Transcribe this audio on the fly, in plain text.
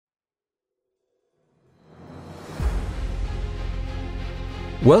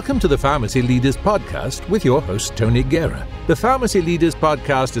Welcome to the Pharmacy Leaders Podcast with your host, Tony Guerra. The Pharmacy Leaders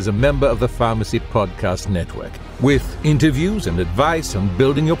Podcast is a member of the Pharmacy Podcast Network, with interviews and advice on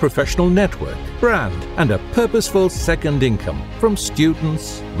building your professional network, brand, and a purposeful second income from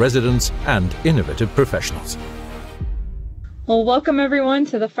students, residents, and innovative professionals. Well, welcome everyone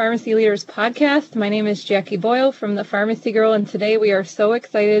to the Pharmacy Leaders Podcast. My name is Jackie Boyle from the Pharmacy Girl, and today we are so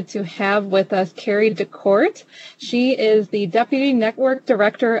excited to have with us Carrie DeKorte. She is the Deputy Network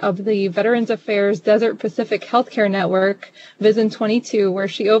Director of the Veterans Affairs Desert Pacific Healthcare Network, VISN 22, where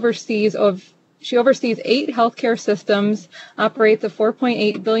she oversees 8 healthcare systems, operates a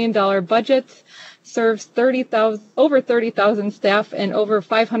 $4.8 billion budget, serves over 30,000 staff and over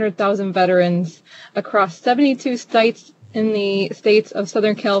 500,000 veterans across 72 sites in the states of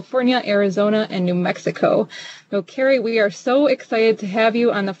Southern California, Arizona, and New Mexico. So, Carrie, we are so excited to have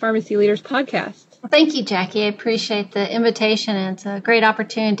you on the Pharmacy Leaders Podcast. Well, thank you, Jackie. I appreciate the invitation, and it's a great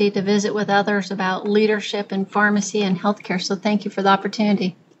opportunity to visit with others about leadership in pharmacy and healthcare. So thank you for the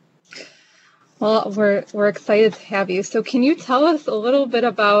opportunity. Well, we're excited to have you. So can you tell us a little bit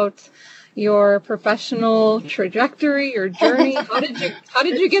about your professional trajectory, your journey? How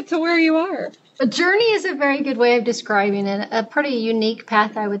did you get to where you are? A journey is a very good way of describing it, a pretty unique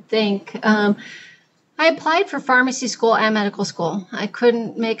path, I would think. I applied for pharmacy school and medical school. I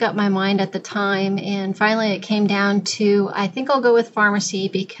couldn't make up my mind at the time, and finally it came down to, I think I'll go with pharmacy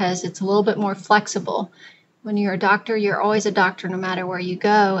because it's a little bit more flexible. When you're a doctor, you're always a doctor no matter where you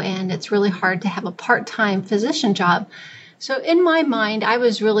go, and it's really hard to have a part-time physician job. So in my mind, I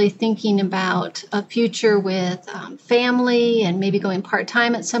was really thinking about a future with family and maybe going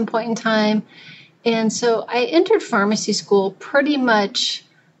part-time at some point in time. And so I entered pharmacy school pretty much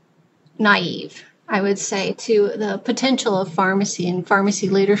naive, I would say, to the potential of pharmacy and pharmacy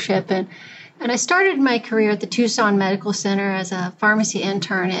leadership. And I started my career at the Tucson Medical Center as a pharmacy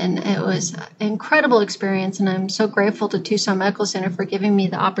intern, and it was an incredible experience. And I'm so grateful to Tucson Medical Center for giving me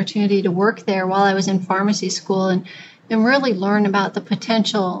the opportunity to work there while I was in pharmacy school and really learn about the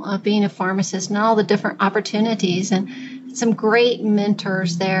potential of being a pharmacist and all the different opportunities, and some great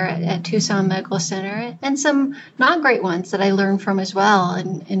mentors there at Tucson Medical Center, and some not great ones that I learned from as well,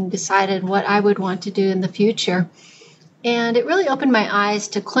 and decided what I would want to do in the future. And it really opened my eyes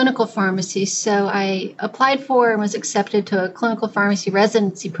to clinical pharmacy. So I applied for and was accepted to a clinical pharmacy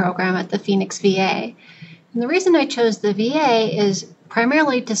residency program at the Phoenix VA. And the reason I chose the VA is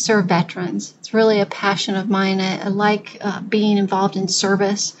primarily to serve veterans. It's really a passion of mine. I like being involved in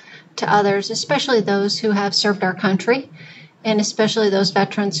service to others, especially those who have served our country, and especially those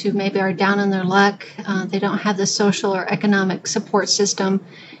veterans who maybe are down on their luck. They don't have the social or economic support system,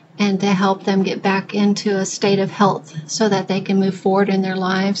 and to help them get back into a state of health so that they can move forward in their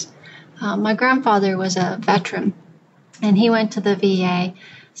lives. My grandfather was a veteran, and he went to the VA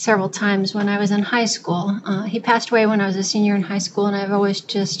several times when I was in high school. He passed away when I was a senior in high school, and I've always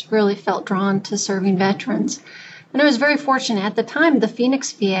just really felt drawn to serving veterans. And I was very fortunate. At the time, the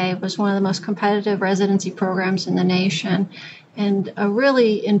Phoenix VA was one of the most competitive residency programs in the nation, and I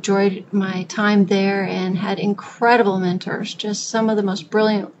really enjoyed my time there and had incredible mentors, just some of the most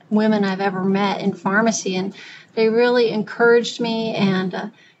brilliant women I've ever met in pharmacy, and they really encouraged me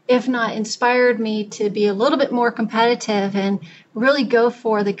and if not inspired me to be a little bit more competitive and really go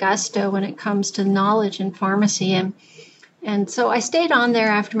for the gusto when it comes to knowledge in pharmacy. And so I stayed on there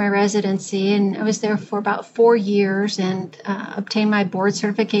after my residency, and I was there for about 4 years and obtained my board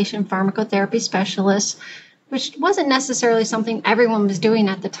certification pharmacotherapy specialist, which wasn't necessarily something everyone was doing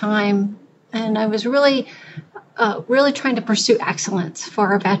at the time. And I was really trying to pursue excellence for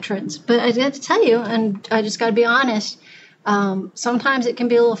our veterans. But I have to tell you, and I just got to be honest, sometimes it can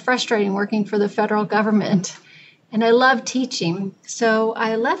be a little frustrating working for the federal government. And I love teaching. So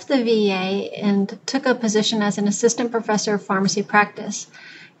I left the VA and took a position as an assistant professor of pharmacy practice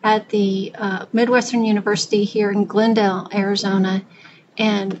at the Midwestern University here in Glendale, Arizona.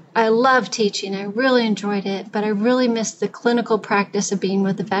 And I love teaching. I really enjoyed it, but I really missed the clinical practice of being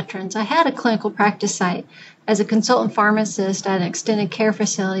with the veterans. I had a clinical practice site as a consultant pharmacist at an extended care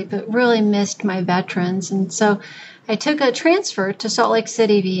facility, but really missed my veterans. And so I took a transfer to Salt Lake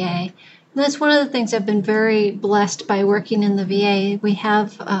City VA. And that's one of the things I've been very blessed by working in the VA. We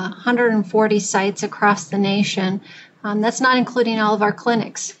have 140 sites across the nation. That's not including all of our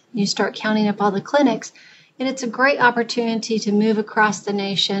clinics. You start counting up all the clinics, and it's a great opportunity to move across the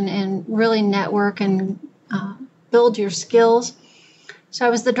nation and really network and build your skills. So I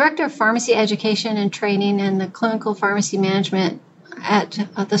was the director of pharmacy education and training and the clinical pharmacy management at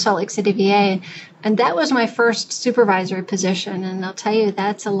the Salt Lake City VA. And that was my first supervisory position. And I'll tell you,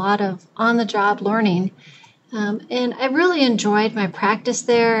 that's a lot of on-the-job learning. And I really enjoyed my practice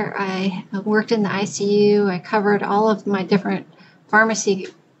there. I worked in the ICU. I covered all of my different pharmacy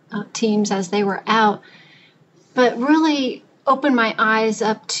teams as they were out, but really opened my eyes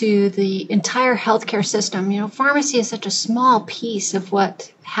up to the entire healthcare system. Pharmacy is such a small piece of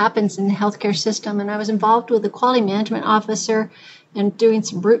what happens in the healthcare system. And I was involved with the quality management officer and doing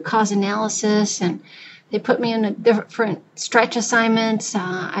some root cause analysis. And they put me in a different stretch assignments.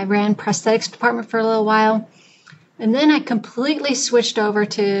 I ran prosthetics department for a little while. And then I completely switched over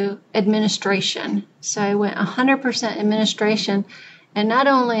to administration. So I went 100% administration, and not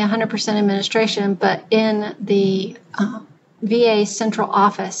only 100% administration, but in the VA central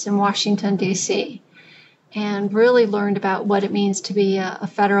office in Washington, D.C., and really learned about what it means to be a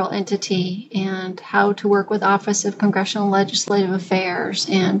federal entity and how to work with Office of Congressional and Legislative Affairs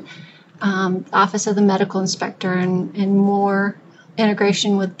and Office of the Medical Inspector and more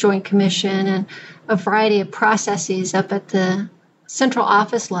integration with Joint Commission and a variety of processes up at the central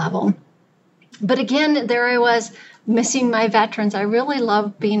office level. But again, there I was missing my veterans. I really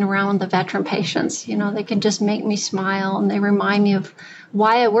love being around the veteran patients. They can just make me smile and they remind me of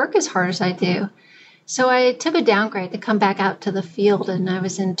why I work as hard as I do. So I took a downgrade to come back out to the field, and I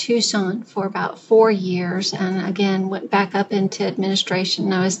was in Tucson for about 4 years, and again went back up into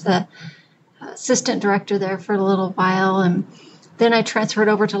administration. I was the assistant director there for a little while, and then I transferred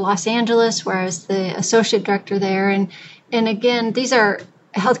over to Los Angeles, where I was the associate director there. And again, these are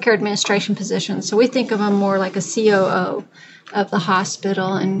healthcare administration positions, so we think of them more like a COO of the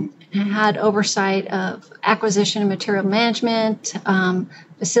hospital, and had oversight of acquisition and material management,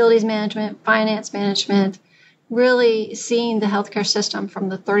 facilities management, finance management, really seeing the healthcare system from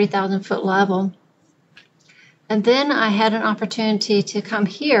the 30,000-foot level. And then I had an opportunity to come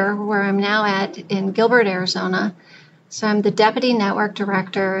here, where I'm now at in Gilbert, Arizona. So I'm the deputy network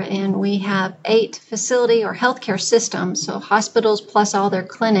director, and we have 8 facility or healthcare systems, so hospitals plus all their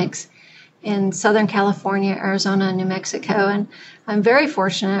clinics in Southern California, Arizona, and New Mexico. And I'm very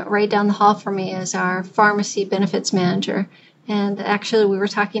fortunate. Right down the hall from me is our pharmacy benefits manager. And actually, we were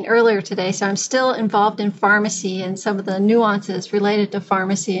talking earlier today, so I'm still involved in pharmacy and some of the nuances related to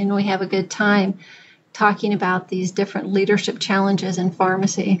pharmacy, and we have a good time talking about these different leadership challenges in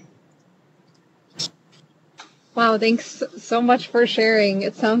pharmacy. Wow, thanks so much for sharing.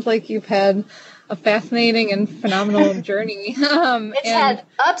 It sounds like you've had a fascinating and phenomenal journey. It's had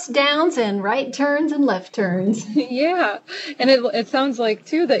ups, downs, and right turns and left turns. Yeah, and it sounds like,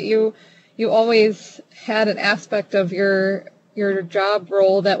 too, that you always had an aspect of your job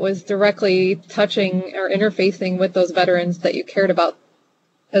role that was directly touching or interfacing with those veterans that you cared about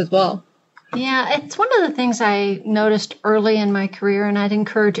as well. Yeah, it's one of the things I noticed early in my career, and I'd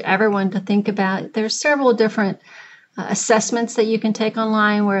encourage everyone to think about. There's several different assessments that you can take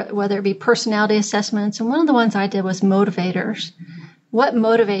online, whether it be personality assessments, and one of the ones I did was motivators. What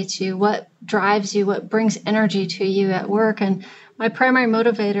motivates you? What drives you? What brings energy to you at work? And my primary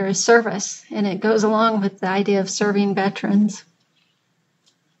motivator is service, and it goes along with the idea of serving veterans.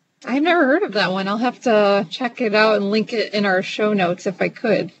 I've never heard of that one. I'll have to check it out and link it in our show notes if I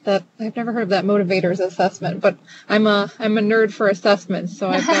could. I've never heard of that motivators assessment, but I'm a nerd for assessments, so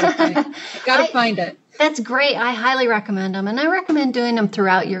I've got to find it. That's great. I highly recommend them, and I recommend doing them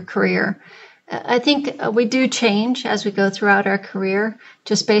throughout your career. I think we do change as we go throughout our career,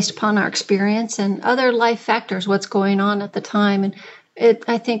 just based upon our experience and other life factors, what's going on at the time. And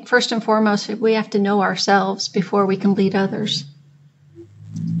I think first and foremost, we have to know ourselves before we can lead others.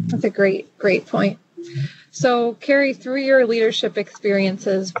 That's a great point. So, Carrie, through your leadership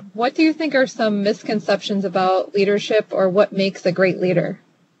experiences, what do you think are some misconceptions about leadership, or what makes a great leader?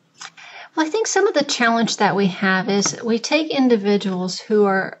 Well, I think some of the challenge that we have is we take individuals who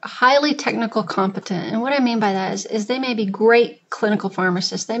are highly technical competent. And what I mean by that is they may be great clinical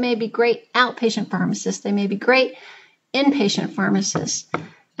pharmacists. They may be great outpatient pharmacists. They may be great inpatient pharmacists.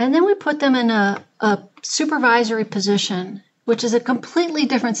 And then we put them in a supervisory position, which is a completely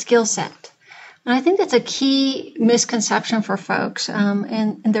different skill set. And I think that's a key misconception for folks.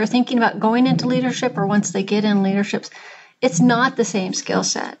 And they're thinking about going into leadership, or once they get in leaderships, it's not the same skill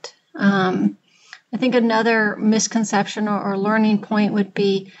set. I think another misconception or learning point would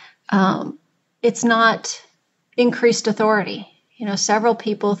be it's not increased authority. Several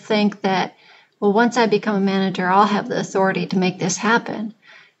people think that, well, once I become a manager, I'll have the authority to make this happen.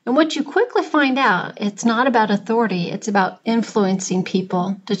 And what you quickly find out, it's not about authority, it's about influencing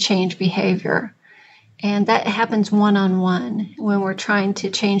people to change behavior. And that happens one-on-one when we're trying to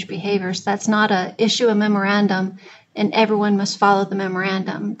change behaviors. That's not an issue a memorandum and everyone must follow the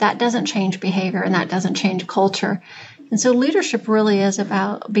memorandum. That doesn't change behavior, and that doesn't change culture. And so leadership really is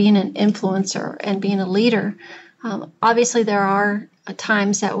about being an influencer and being a leader. Obviously, there are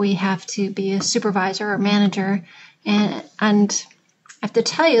times that we have to be a supervisor or manager, and I have to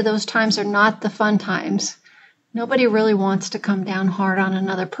tell you, those times are not the fun times. Nobody really wants to come down hard on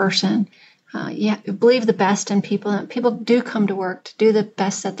another person. You believe the best in people, and people do come to work to do the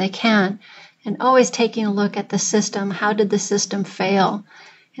best that they can, and always taking a look at the system. How did the system fail?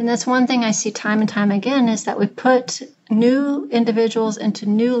 And that's one thing I see time and time again, is that we put new individuals into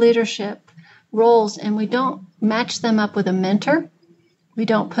new leadership roles, and we don't match them up with a mentor. We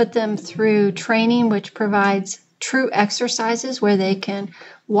don't put them through training, which provides true exercises where they can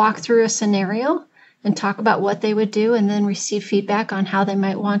walk through a scenario and talk about what they would do and then receive feedback on how they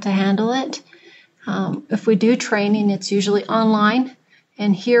might want to handle it. If we do training, it's usually online,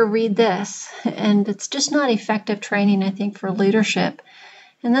 and here, read this. And it's just not effective training, I think, for leadership.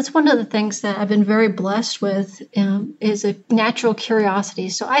 And that's one of the things that I've been very blessed with, is a natural curiosity.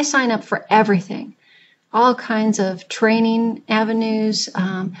 So I sign up for everything, all kinds of training avenues.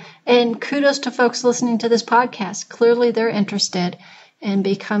 And kudos to folks listening to this podcast. Clearly, they're interested in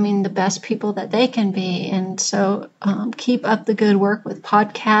becoming the best people that they can be. And so keep up the good work with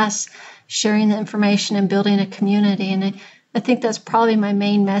podcasts, sharing the information, and building a community. And I think that's probably my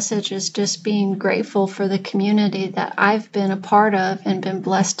main message, is just being grateful for the community that I've been a part of and been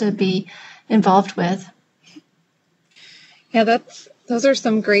blessed to be involved with. Yeah, those are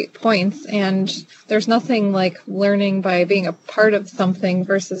some great points. And there's nothing like learning by being a part of something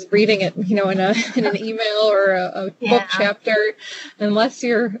versus reading it, in an email or a book chapter, unless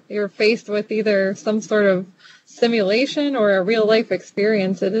you're faced with either some sort of simulation or a real life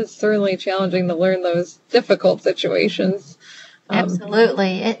experience. It is certainly challenging to learn those difficult situations.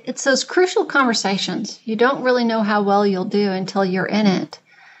 Absolutely. It's those crucial conversations. You don't really know how well you'll do until you're in it.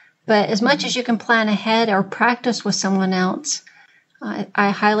 But as much as you can plan ahead or practice with someone else, I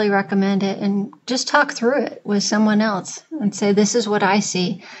highly recommend it, and just talk through it with someone else and say, this is what I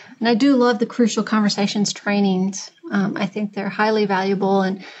see. And I do love the crucial conversations trainings. I think they're highly valuable.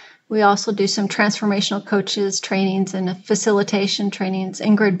 And we also do some transformational coaches trainings and facilitation trainings.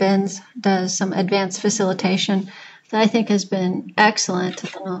 Ingrid Benz does some advanced facilitation that I think has been excellent.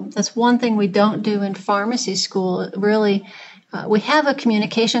 That's one thing we don't do in pharmacy school. Really, we have a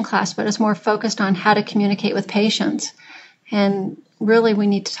communication class, but it's more focused on how to communicate with patients. And really, we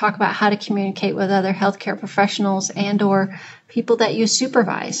need to talk about how to communicate with other healthcare professionals and or people that you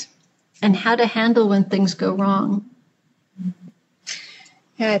supervise, and how to handle when things go wrong.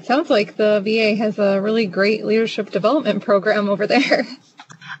 Yeah, it sounds like the VA has a really great leadership development program over there.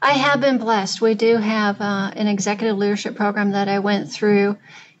 I have been blessed. We do have an executive leadership program that I went through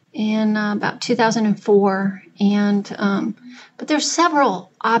in about 2004. But there's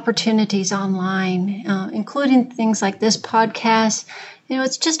several opportunities online, including things like this podcast.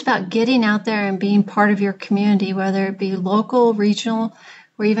 It's just about getting out there and being part of your community, whether it be local, regional,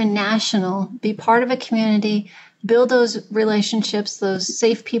 or even national. Be part of a community, build those relationships, those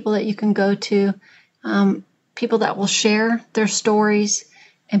safe people that you can go to, people that will share their stories,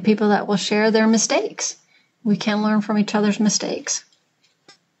 and people that will share their mistakes. We can learn from each other's mistakes.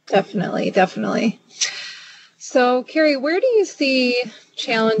 Definitely. So, Carrie, where do you see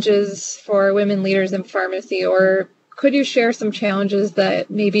challenges for women leaders in pharmacy, or could you share some challenges that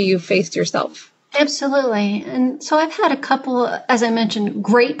maybe you faced yourself? Absolutely. And so I've had a couple, as I mentioned,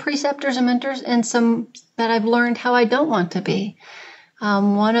 great preceptors and mentors, and some that I've learned how I don't want to be.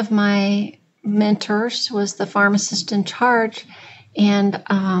 One of my mentors was the pharmacist in charge,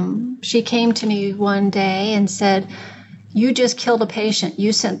 and she came to me one day and said, "You just killed a patient.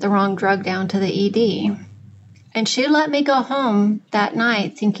 You sent the wrong drug down to the ED." And she let me go home that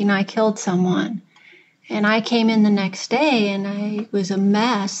night thinking I killed someone. And I came in the next day and I was a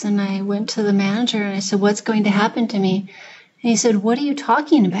mess. And I went to the manager and I said, "What's going to happen to me?" And he said, "What are you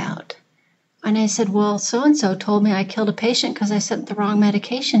talking about?" And I said, "Well, so-and-so told me I killed a patient because I sent the wrong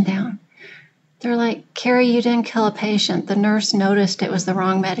medication down." They're like, "Carrie, you didn't kill a patient. The nurse noticed it was the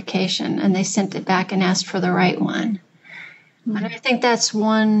wrong medication and they sent it back and asked for the right one." Mm-hmm. And I think that's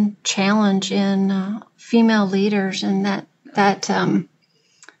one challenge in female leaders in that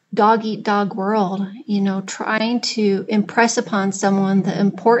dog-eat-dog world, trying to impress upon someone the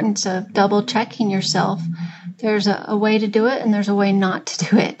importance of double-checking yourself. There's a way to do it and there's a way not to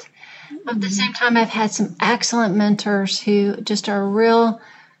do it. Mm-hmm. At the same time, I've had some excellent mentors who just are real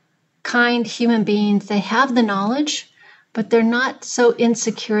kind human beings. They have the knowledge, but they're not so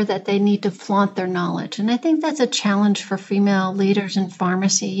insecure that they need to flaunt their knowledge. And I think that's a challenge for female leaders in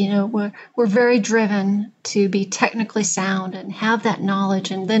pharmacy. You know, we're very driven to be technically sound and have that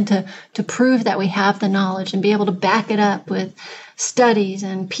knowledge, and then to prove that we have the knowledge and be able to back it up with studies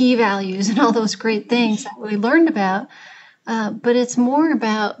and p-values and all those great things that we learned about. But it's more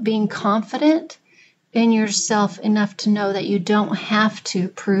about being confident in yourself enough to know that you don't have to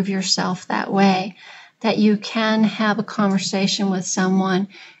prove yourself that way, that you can have a conversation with someone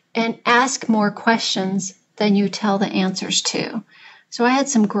and ask more questions than you tell the answers to. So I had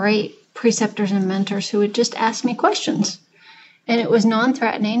some great preceptors and mentors who would just ask me questions. And it was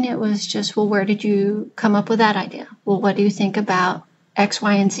non-threatening. It was just, well, where did you come up with that idea? Well, what do you think about X,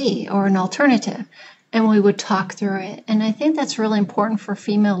 Y, and Z, or an alternative? And we would talk through it. And I think that's really important for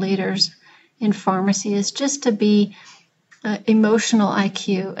female leaders in pharmacy, is just to be emotional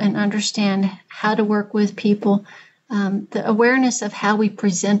IQ and understand how to work with people, the awareness of how we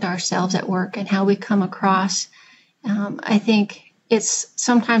present ourselves at work and how we come across. I think it's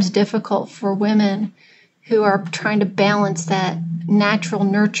sometimes difficult for women who are trying to balance that natural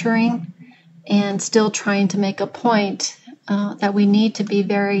nurturing and still trying to make a point, that we need to be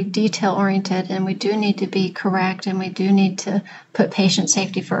very detail-oriented, and we do need to be correct, and we do need to put patient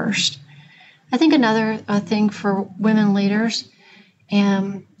safety first. I think another thing for women leaders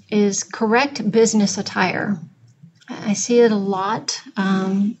is correct business attire. I see it a lot.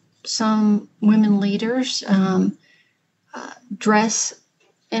 Some women leaders dress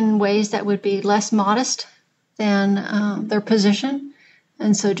in ways that would be less modest than their position.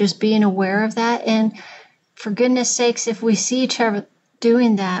 And so just being aware of that. And for goodness sakes, if we see each other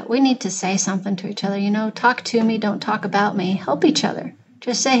doing that, we need to say something to each other. You know, talk to me, don't talk about me. Help each other.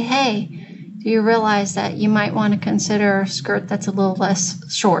 Just say, hey, do you realize that you might want to consider a skirt that's a little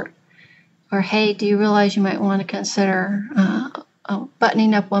less short? Or, hey, do you realize you might want to consider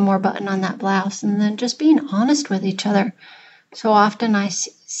buttoning up one more button on that blouse? And then just being honest with each other. So often I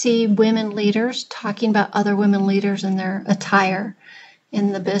see women leaders talking about other women leaders and their attire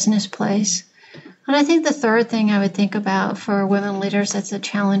in the business place. And I think the third thing I would think about for women leaders that's a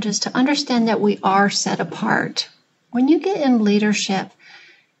challenge is to understand that we are set apart. When you get in leadership,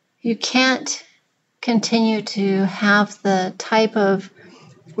 you can't continue to have the type of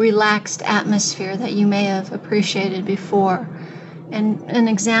relaxed atmosphere that you may have appreciated before. And an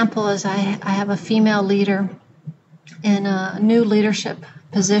example is I have a female leader in a new leadership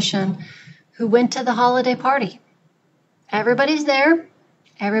position who went to the holiday party. Everybody's there.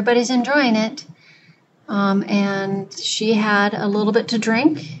 Everybody's enjoying it. And she had a little bit to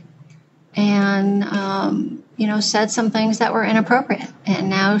drink and, said some things that were inappropriate. And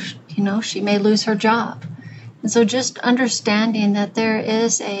now, she may lose her job. And so just understanding that there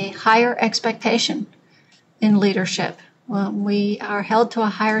is a higher expectation in leadership. Well, we are held to a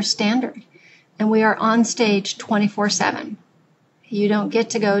higher standard. And we are on stage 24/7. You don't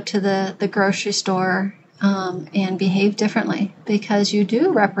get to go to the grocery store and behave differently, because you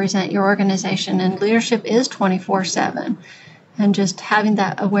do represent your organization, and leadership is 24/7. And just having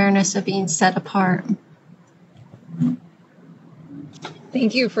that awareness of being set apart.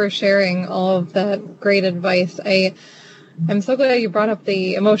 Thank you for sharing all of that great advice. I'm so glad you brought up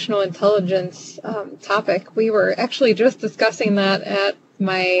the emotional intelligence topic. We were actually just discussing that at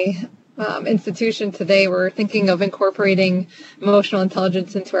my institution today. We're thinking of incorporating emotional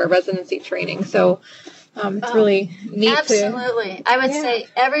intelligence into our residency training. So it's really neat. Absolutely. I would say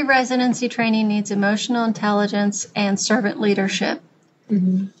every residency training needs emotional intelligence and servant leadership.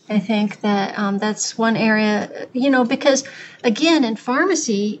 Mm-hmm. I think that that's one area, because, again, in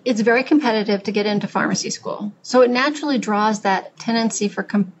pharmacy, it's very competitive to get into pharmacy school. So it naturally draws that tendency for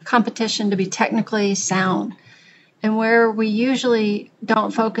competition to be technically sound. And where we usually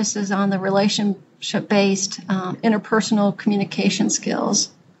don't focus is on the relationship-based interpersonal communication skills.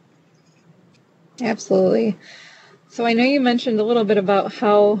 Absolutely. So I know you mentioned a little bit about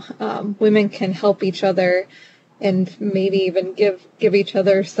how women can help each other and maybe even give each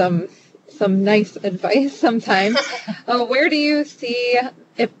other some nice advice sometimes. Where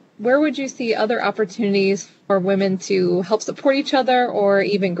would you see other opportunities for women to help support each other or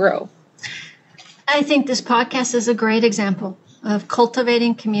even grow? I think this podcast is a great example of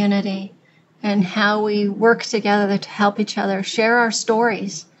cultivating community and how we work together to help each other share our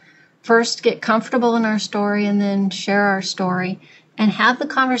stories. First, get comfortable in our story and then share our story and have the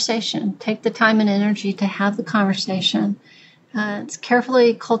conversation. Take the time and energy to have the conversation. It's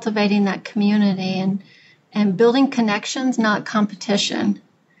carefully cultivating that community and building connections, not competition.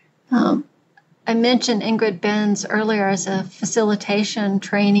 I mentioned Ingrid Benz earlier as a facilitation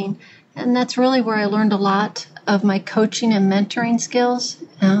training, and that's really where I learned a lot of my coaching and mentoring skills.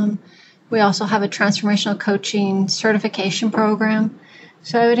 We also have a transformational coaching certification program.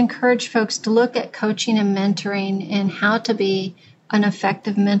 So I would encourage folks to look at coaching and mentoring and how to be an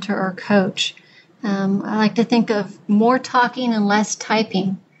effective mentor or coach. I like to think of more talking and less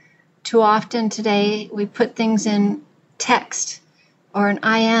typing. Too often today, we put things in text or an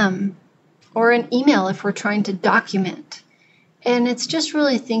IM or an email if we're trying to document. And it's just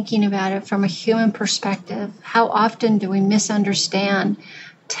really thinking about it from a human perspective. How often do we misunderstand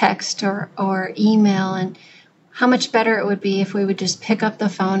text or email, and how much better it would be if we would just pick up the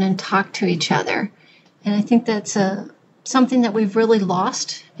phone and talk to each other. And I think that's something that we've really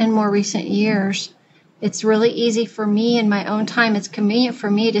lost in more recent years. It's really easy for me in my own time. It's convenient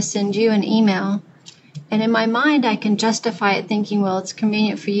for me to send you an email. And in my mind, I can justify it thinking, well, it's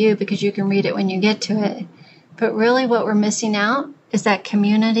convenient for you because you can read it when you get to it. But really what we're missing out is that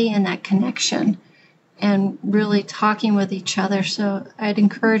community and that connection and really talking with each other. So I'd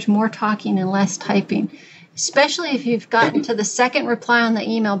encourage more talking and less typing, especially if you've gotten to the second reply on the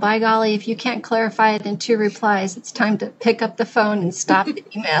email. By golly, if you can't clarify it in 2 replies, it's time to pick up the phone and stop the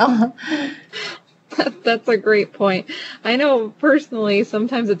email. That's a great point. I know personally,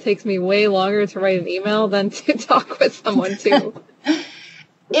 sometimes it takes me way longer to write an email than to talk with someone too.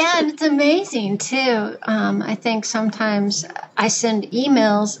 Yeah, and it's amazing too. I think sometimes I send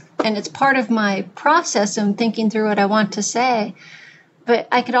emails and it's part of my process of thinking through what I want to say. But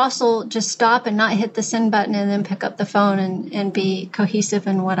I could also just stop and not hit the send button and then pick up the phone and be cohesive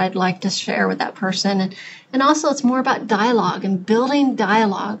in what I'd like to share with that person. And also it's more about dialogue and building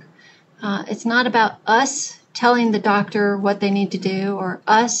dialogue. It's not about us telling the doctor what they need to do or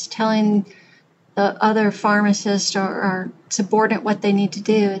us telling the other pharmacist or our subordinate what they need to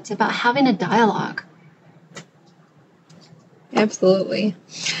do. It's about having a dialogue. Absolutely.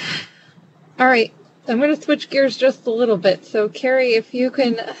 All right. I'm going to switch gears just a little bit. So, Carrie, if you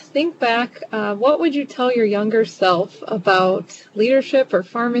can think back, what would you tell your younger self about leadership or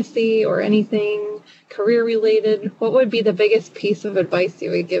pharmacy or anything career-related? What would be the biggest piece of advice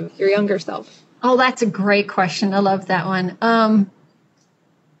you would give your younger self? Oh, that's a great question. I love that one.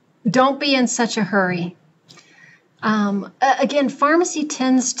 Don't be in such a hurry. Again, pharmacy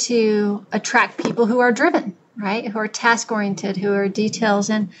tends to attract people who are driven, right? Who are task-oriented, who are details.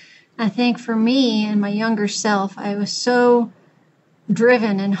 And I think for me and my younger self, I was so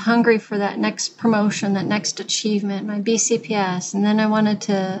driven and hungry for that next promotion, that next achievement, my BCPS. And then I wanted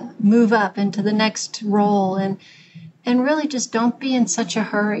to move up into the next role and really just don't be in such a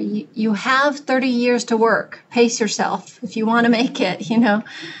hurry. You have 30 years to work. Pace yourself if you want to make it,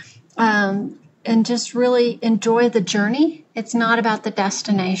 and just really enjoy the journey. It's not about the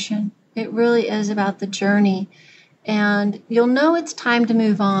destination. It really is about the journey. And you'll know it's time to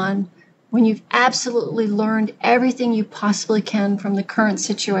move on when you've absolutely learned everything you possibly can from the current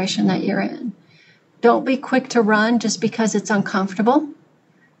situation that you're in. Don't be quick to run just because it's uncomfortable.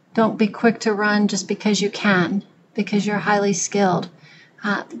 Don't be quick to run just because you can, because you're highly skilled.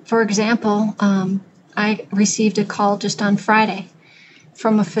 For example, I received a call just on Friday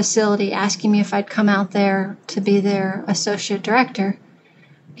from a facility asking me if I'd come out there to be their associate director.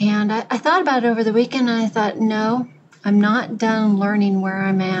 And I thought about it over the weekend, and I thought, no, I'm not done learning where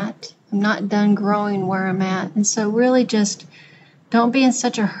I'm at. I'm not done growing where I'm at. And so really just don't be in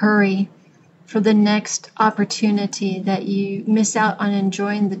such a hurry for the next opportunity that you miss out on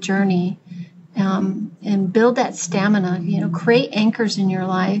enjoying the journey, and build that stamina, create anchors in your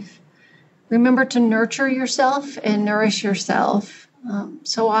life. Remember to nurture yourself and nourish yourself.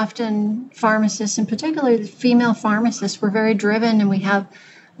 So often pharmacists, and particularly the female pharmacists, we're very driven and we have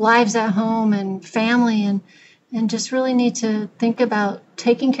lives at home and family and just really need to think about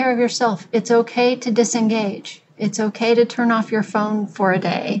taking care of yourself. It's okay to disengage. It's okay to turn off your phone for a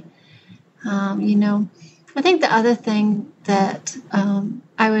day. I think the other thing that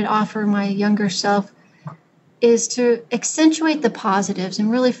I would offer my younger self is to accentuate the positives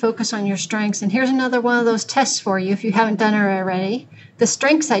and really focus on your strengths. And here's another one of those tests for you if you haven't done it already, the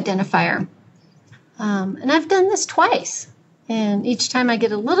strengths identifier. And I've done this twice. And each time I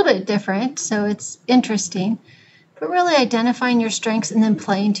get a little bit different, so it's interesting. But really identifying your strengths and then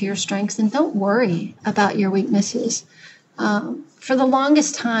playing to your strengths. And don't worry about your weaknesses. For the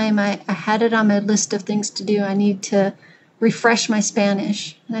longest time, I had it on my list of things to do. I need to refresh my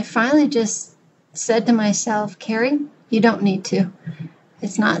Spanish. And I finally just said to myself, Carrie, you don't need to.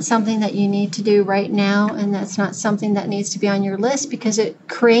 It's not something that you need to do right now. And that's not something that needs to be on your list because it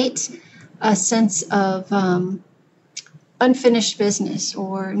creates a sense of unfinished business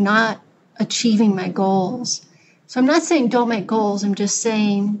or not achieving my goals. So I'm not saying don't make goals. I'm just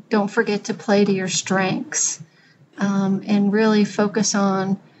saying don't forget to play to your strengths. and really focus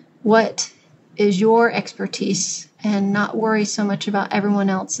on what is your expertise and not worry so much about everyone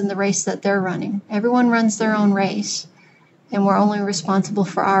else in the race that they're running. Everyone runs their own race, and we're only responsible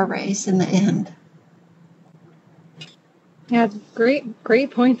for our race in the end. Yeah,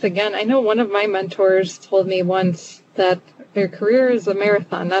 great points again. I know one of my mentors told me once that your career is a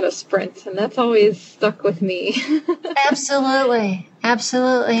marathon, not a sprint, and that's always stuck with me. Absolutely.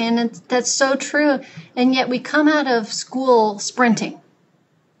 And that's so true. And yet we come out of school sprinting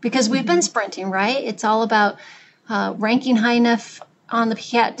because we've been sprinting, right? It's all about ranking high enough on the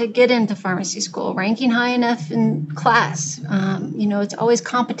PCAT to get into pharmacy school, ranking high enough in class. It's always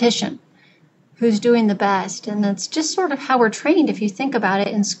competition. Who's doing the best? And that's just sort of how we're trained if you think about it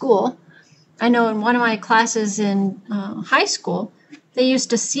in school. I know in one of my classes in high school, they used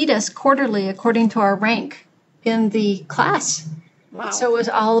to seat us quarterly according to our rank in the class. Wow. So it was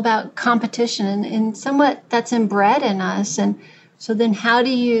all about competition, and somewhat that's inbred in us. And so then how do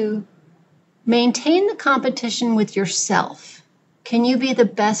you maintain the competition with yourself? Can you be the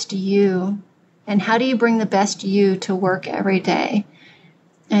best you? And how do you bring the best you to work every day?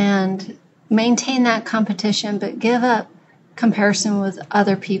 And maintain that competition, but give up comparison with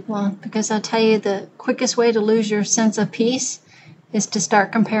other people. Because I'll tell you, the quickest way to lose your sense of peace is to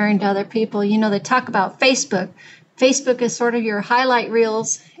start comparing to other people. They talk about Facebook. Facebook is sort of your highlight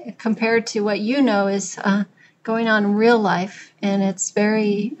reels compared to what is going on in real life. And it's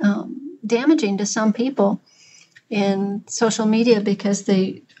very damaging to some people in social media because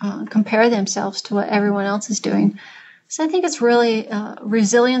they compare themselves to what everyone else is doing. So I think it's really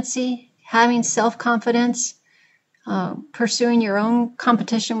resiliency, having self-confidence, pursuing your own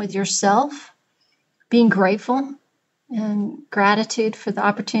competition with yourself, being grateful and gratitude for the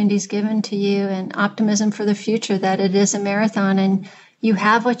opportunities given to you, and optimism for the future, that it is a marathon and you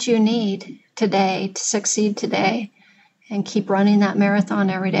have what you need today to succeed today, and keep running that marathon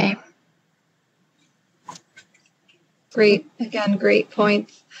every day. Great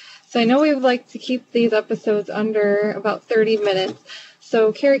points. So I know we would like to keep these episodes under about 30 minutes.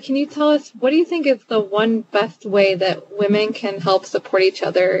 So, Carrie, can you tell us, what do you think is the one best way that women can help support each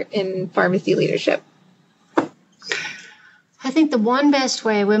other in pharmacy leadership? I think the one best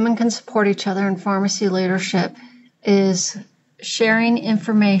way women can support each other in pharmacy leadership is sharing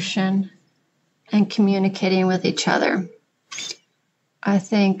information and communicating with each other. I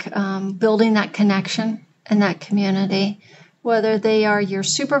think building that connection and that community, whether they are your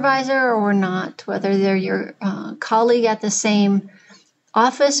supervisor or not, whether they're your colleague at the same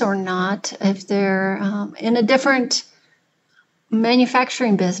office or not, if they're in a different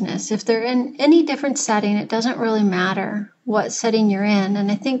manufacturing business, if they're in any different setting, it doesn't really matter what setting you're in.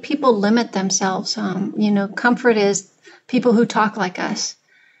 And I think people limit themselves. Comfort is people who talk like us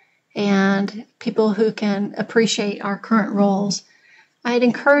and people who can appreciate our current roles. I'd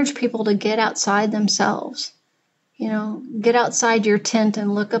encourage people to get outside themselves. Get outside your tent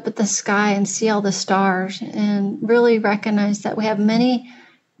and look up at the sky and see all the stars, and really recognize that we have many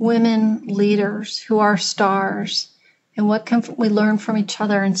women leaders who are stars, and what can we learn from each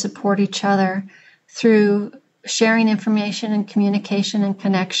other and support each other through sharing information and communication and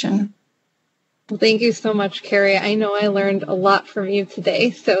connection. Well, thank you so much, Carrie. I know I learned a lot from you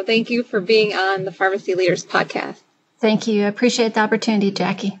today, so thank you for being on the Pharmacy Leaders Podcast. Thank you. I appreciate the opportunity,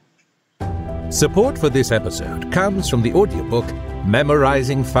 Jackie. Support for this episode comes from the audiobook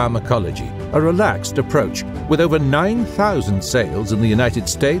Memorizing Pharmacology, a relaxed approach. With over 9,000 sales in the United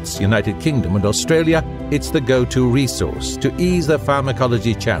States, United Kingdom, and Australia, it's the go-to resource to ease the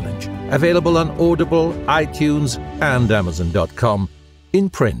pharmacology challenge. Available on Audible, iTunes, and Amazon.com, in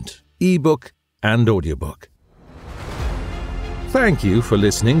print, ebook, and audiobook. Thank you for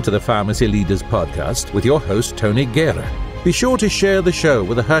listening to the Pharmacy Leaders Podcast with your host, Tony Guerra. Be sure to share the show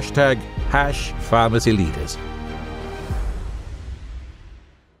with the hashtag #PharmacyLeaders.